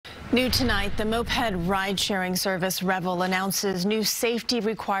New tonight, the moped ride-sharing service Revel announces new safety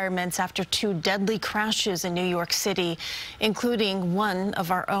requirements after two deadly crashes in New York City, including one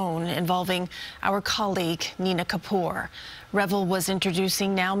of our own involving our colleague Nina Kapur. Revel was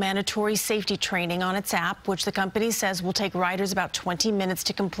introducing now mandatory safety training on its app, which the company says will take riders about 20 minutes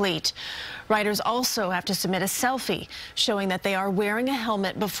to complete. Riders also have to submit a selfie showing that they are wearing a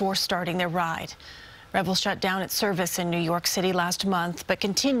helmet before starting their ride. Revel shut down its service in New York City last month, but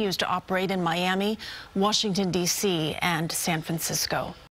continues to operate in Miami, Washington, D.C., and San Francisco.